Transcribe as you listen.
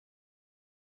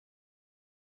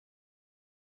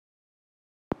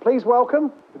Please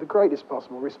welcome, with the greatest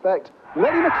possible respect,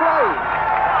 Lenny Mclean.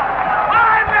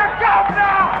 I'm the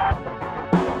governor!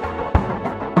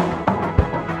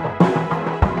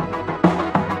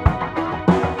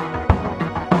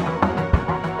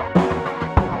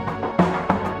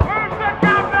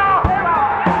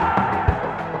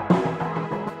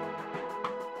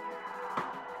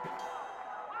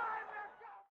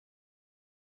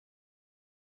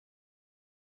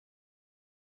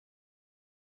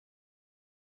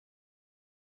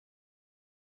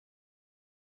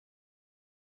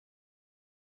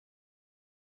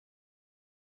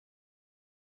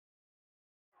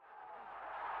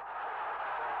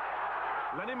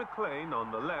 Lenny Mclean, on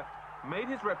the left, made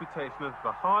his reputation as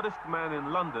the hardest man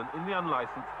in London in the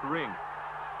unlicensed ring.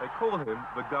 They call him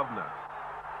the Governor.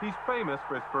 He's famous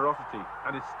for his ferocity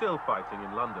and is still fighting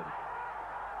in London.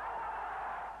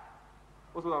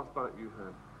 What's the last fight you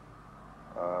had?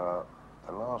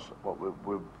 The last, what,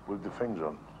 with the things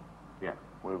on? Yeah.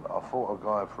 I fought a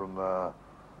guy from, a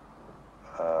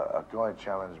guy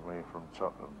challenged me from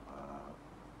Tottenham,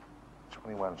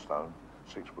 21 stone,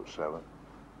 6'7".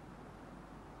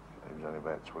 He was only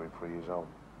about 23 years old.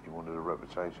 He wanted a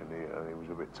reputation. He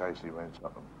was a bit tasty around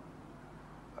Tottenham.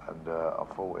 And I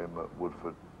fought him at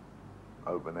Woodford,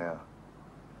 open air.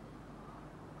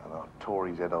 And I tore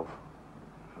his head off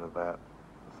in about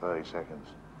 30 seconds.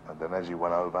 And then as he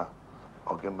went over,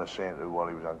 I gave him a centre while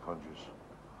he was unconscious.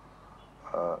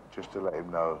 Just to let him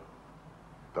know,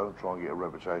 don't try and get a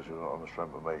reputation on the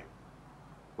strength of me.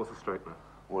 What's a straightener?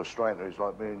 Well, a straightener is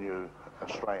like me and you, a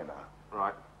straightener.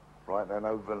 Right. Right, now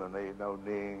no villainy, no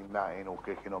kneeing, nutting or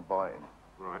kicking or biting.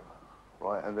 Right.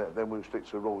 Right, and then we'll stick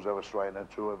to the rules, have a straightener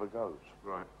to whoever goes.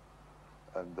 Right.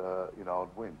 And, you know,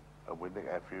 I'd win. And we'd nick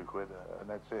out a few quid, and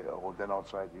that's it. Or then I'd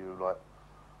say to you, like,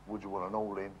 would you want an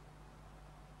all-in?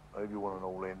 If you want an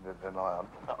all-in, then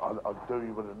I'd do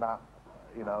you with a nut,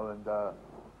 you know, and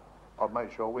I'd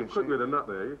make sure I win. You're quick with a nut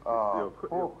there, you?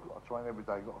 I train every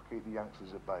day. You've got to keep the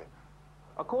youngsters at bay.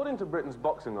 According to Britain's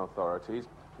boxing authorities,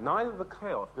 neither the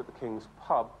chaos at the King's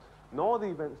Pub nor the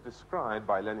events described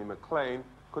by Lenny Mclean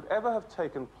could ever have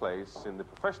taken place in the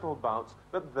professional bouts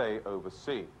that they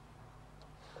oversee.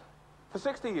 For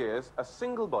 60 years, a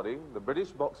single body, the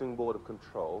British Boxing Board of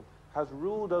Control, has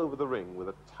ruled over the ring with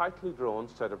a tightly drawn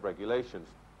set of regulations.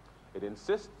 It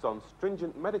insists on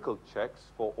stringent medical checks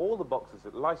for all the boxers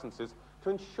it licenses to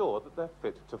ensure that they're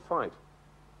fit to fight.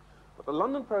 But the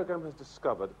London programme has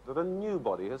discovered that a new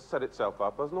body has set itself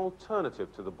up as an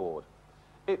alternative to the board.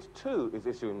 It too is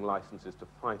issuing licenses to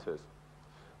fighters.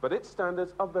 But its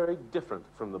standards are very different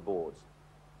from the board's.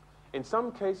 In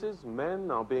some cases, men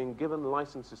are being given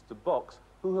licenses to box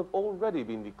who have already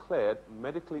been declared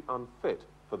medically unfit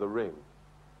for the ring.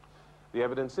 The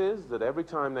evidence is that every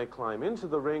time they climb into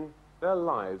the ring, their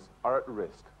lives are at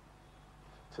risk.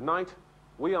 Tonight,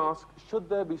 we ask, should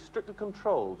there be stricter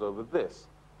controls over this,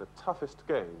 the toughest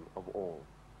game of all?